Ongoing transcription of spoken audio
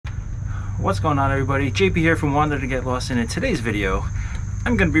What's going on, everybody? JP here from Wander to Get Lost, and in today's video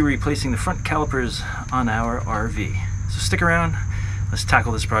I'm going to be replacing the front calipers on our RV. So stick around, let's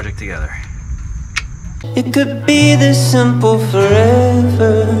tackle this project together. It could be this simple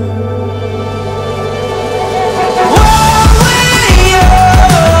forever.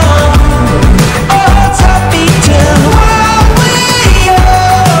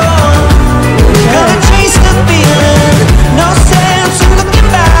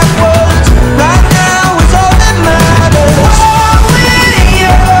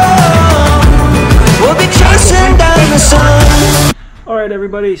 Alright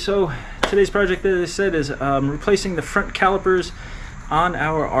everybody, so today's project, as I said, is replacing the front calipers on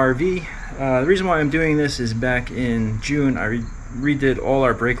our RV. The reason why I'm doing this is back in June I redid all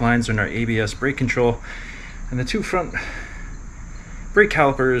our brake lines and our ABS brake control, and the two front brake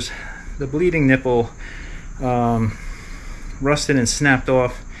calipers, the bleeding nipple rusted and snapped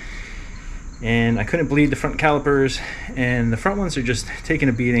off, and I couldn't bleed the front calipers, and the front ones are just taking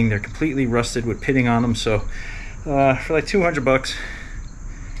a beating. They're completely rusted with pitting on them. So for like 200 bucks,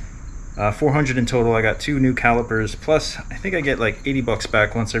 400 in total, I got two new calipers, plus I think I get like 80 bucks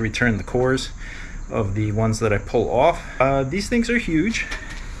back once I return the cores of the ones that I pull off. These things are huge.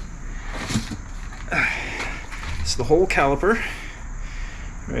 It's the whole caliper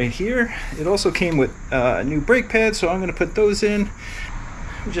right here. It also came with new brake pads, so I'm going to put those in.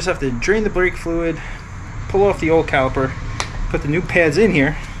 We just have to drain the brake fluid, pull off the old caliper, put the new pads in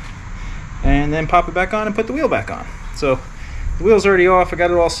here, and then pop it back on and put the wheel back on. So the wheel's already off, I got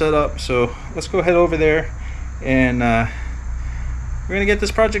it all set up, so let's go head over there, and we're gonna get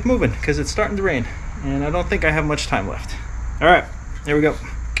this project moving because it's starting to rain and I don't think I have much time left. Alright, here we go.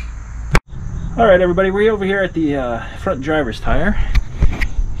 Alright everybody, we're over here at the front driver's tire.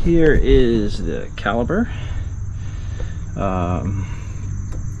 Here is the caliper.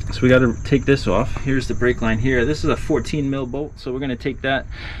 So we got to take this off. Here's the brake line here. This is a 14 mil bolt, so we're going to take that.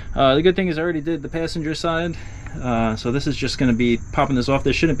 The good thing is I already did the passenger side, so this is just going to be popping this off.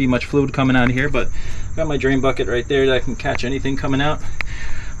 There shouldn't be much fluid coming out of here, but I've got my drain bucket right there that I can catch anything coming out.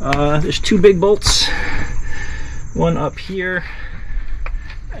 There's two big bolts, one up here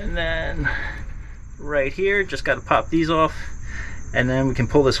and then right here. Just got to pop these off, and then we can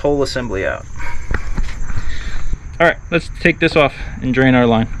pull this whole assembly out. Alright, let's take this off and drain our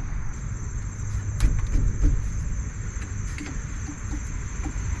line.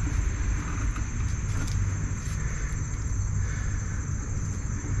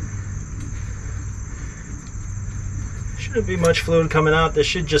 Shouldn't be much fluid coming out. There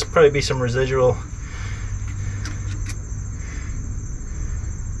should just probably be some residual.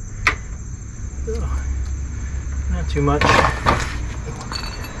 Not too much.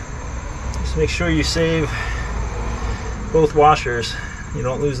 Just make sure you save both washers. You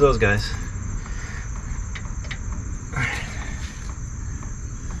don't lose those guys.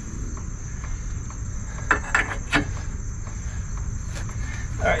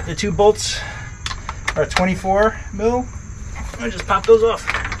 Alright, the two bolts are 24 mil. I just pop those off.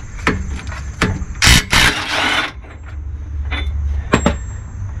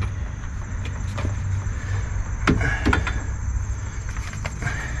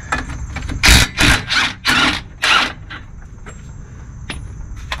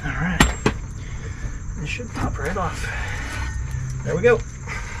 Alright, this should pop right off. There we go.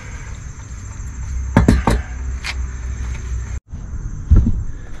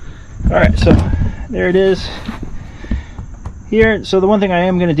 Alright, so there it is here. So the one thing I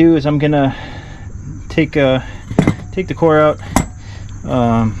am going to do is I'm going to take the core out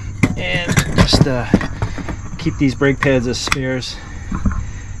and just keep these brake pads as spares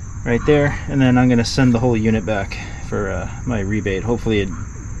right there, and then I'm going to send the whole unit back for my rebate. Hopefully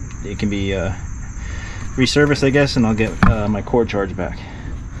it can be reserviced, I guess, and I'll get my core charge back.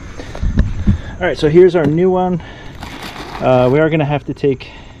 Alright, so here's our new one. We are going to have to take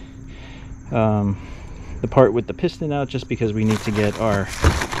the part with the piston out, just because we need to get our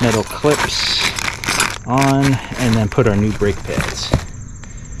metal clips on and then put our new brake pads.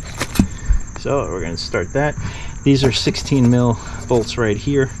 So we're going to start that. These are 16 mil bolts right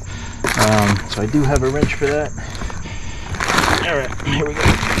here, so I do have a wrench for that. Alright, here we go.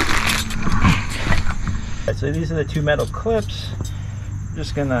 Alright, so these are the two metal clips. I'm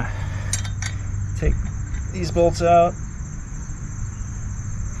just gonna take these bolts out.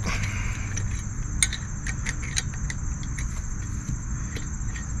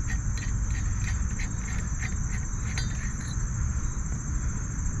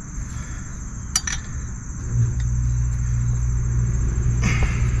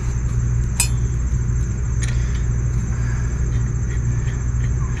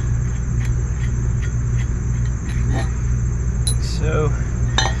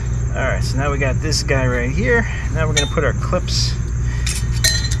 now we got this guy right here. Now we're going to put our clips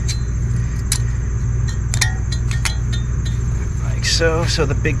like so. So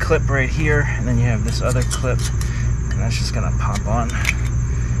the big clip right here, and then you have this other clip, and that's just going to pop on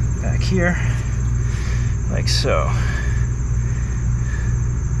back here like so.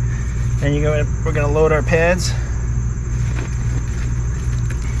 Then we're going to load our pads.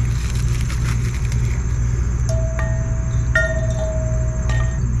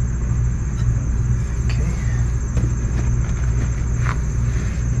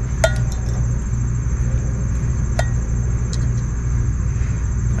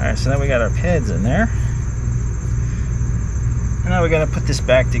 Alright, so now we got our pads in there. And now we're going to put this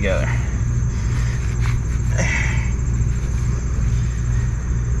back together.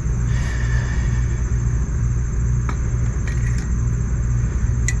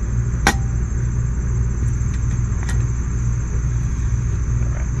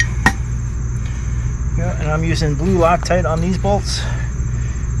 And I'm using blue Loctite on these bolts.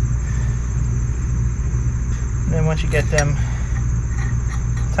 And then once you get them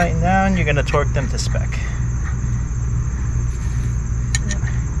tightened down, you're going to torque them to spec.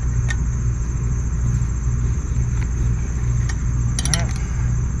 Alright.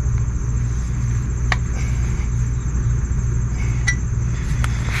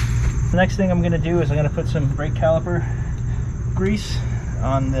 The next thing I'm going to do is I'm going to put some brake caliper grease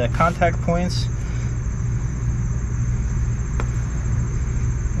on the contact points,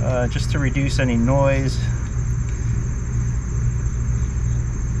 just to reduce any noise.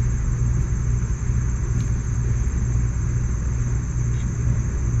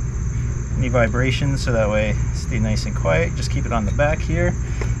 Any vibrations, so that way stay nice and quiet. Just keep it on the back here.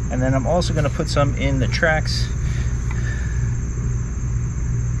 And then I'm also going to put some in the tracks.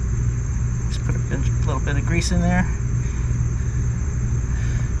 Just put a little bit of grease in there.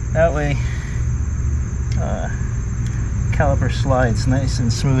 That way caliper slides nice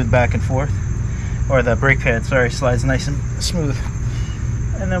and smooth back and forth, or the brake pad, sorry, slides nice and smooth.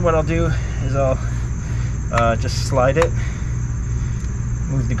 And then what I'll do is I'll just slide it,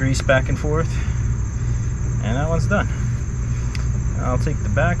 move the grease back and forth, and that one's done. I'll take the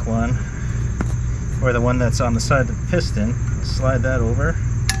back one, or the one that's on the side of the piston, slide that over,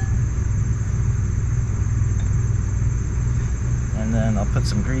 and then I'll put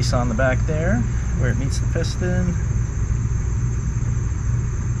some grease on the back there where it meets the piston.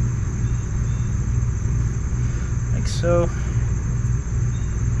 Like so.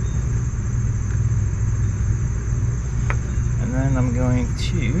 And then I'm going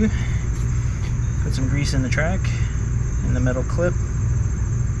to put some grease in the track, in the metal clip.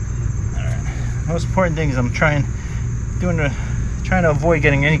 Alright. Most important thing is I'm trying to avoid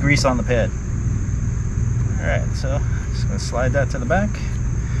getting any grease on the pad. Alright, so just gonna slide that to the back.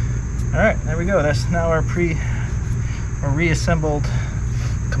 Alright, there we go. That's now our reassembled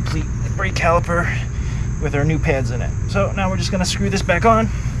complete brake caliper with our new pads in it. So now we're just gonna screw this back on.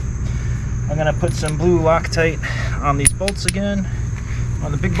 I'm gonna put some blue Loctite on these bolts again,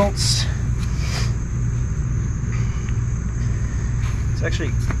 on the big bolts. It's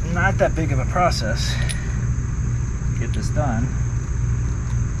actually not that big of a process to get this done.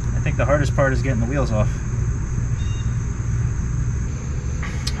 I think the hardest part is getting the wheels off.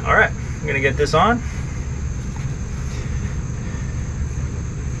 Alright, I'm gonna get this on.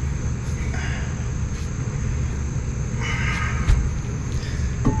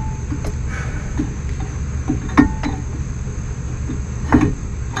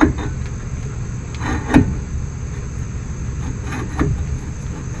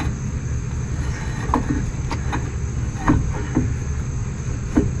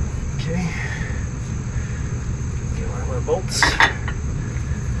 Bolts.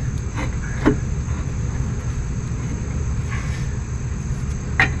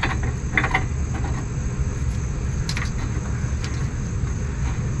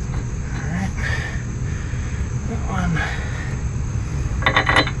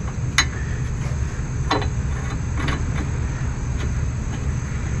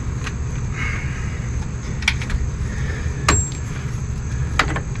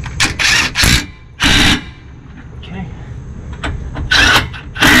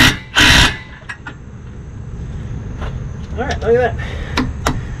 Alright, look at that.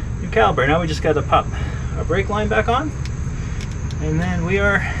 New caliper. Now we just got to pop our brake line back on. And then we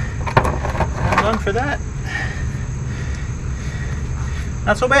are done for that.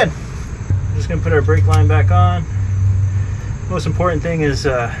 Not so bad. Just going to put our brake line back on. Most important thing is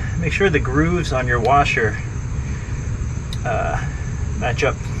make sure the grooves on your washer match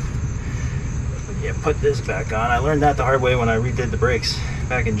up. Yeah, put this back on. I learned that the hard way when I redid the brakes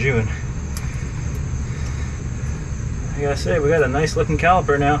back in June. I gotta say, we got a nice looking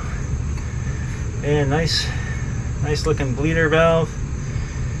caliper now, and nice looking bleeder valve.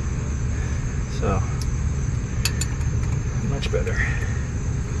 So much better.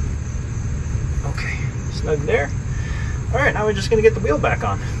 Okay, snug there. All right, now we're just gonna get the wheel back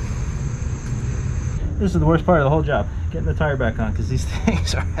on. This is the worst part of the whole job, getting the tire back on, because these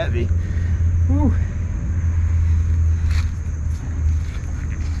things are heavy. Woo.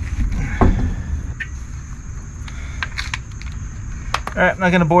 All right, I'm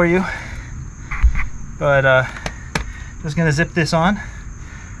not gonna bore you, but just gonna zip this on.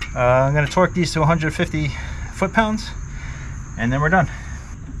 I'm gonna torque these to 150 foot-pounds, and then we're done.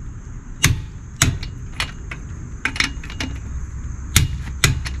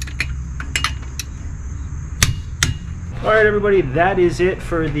 All right, everybody, that is it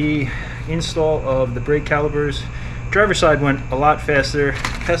for the install of the brake calipers. Driver's side went a lot faster.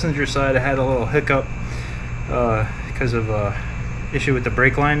 Passenger side, I had a little hiccup because of issue with the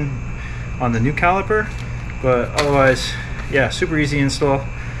brake line on the new caliper, but otherwise, yeah, super easy install.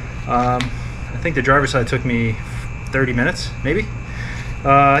 I think the driver's side took me 30 minutes, maybe.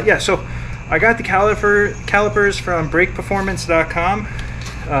 Yeah, so I got the calipers from brakeperformance.com.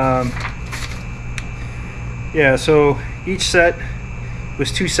 Yeah, so each set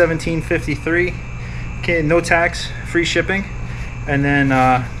was $217.53. Okay, no tax, free shipping, and then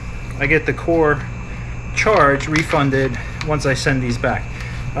I get the core charge refunded once I send these back.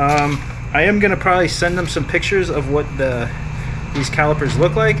 I am gonna probably send them some pictures of what these calipers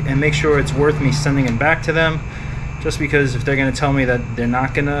look like, and make sure it's worth me sending them back to them, just because if they're gonna tell me that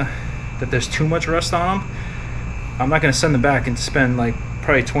that there's too much rust on them, I'm not gonna send them back and spend like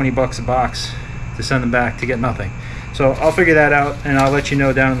probably 20 bucks a box to send them back to get nothing. So I'll figure that out, and I'll let you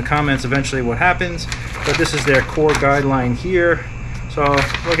know down in the comments eventually what happens. But this is their core guideline here. So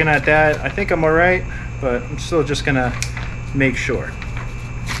looking at that, I think I'm all right, but I'm still just gonna make sure.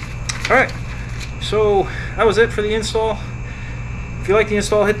 All right, so that was it for the install. If you like the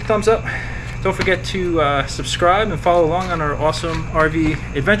install, hit the thumbs up. Don't forget to subscribe and follow along on our awesome RV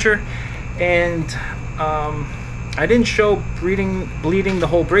adventure. And I didn't show bleeding the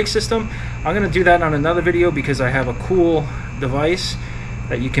whole brake system. I'm gonna do that on another video, because I have a cool device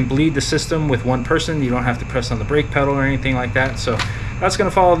that you can bleed the system with one person. You don't have to press on the brake pedal or anything like that. So that's gonna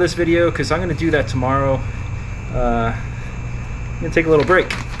follow this video, because I'm gonna do that tomorrow. I'm gonna take a little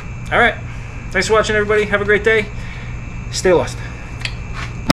break. All right, thanks for watching, everybody. Have a great day. Stay lost.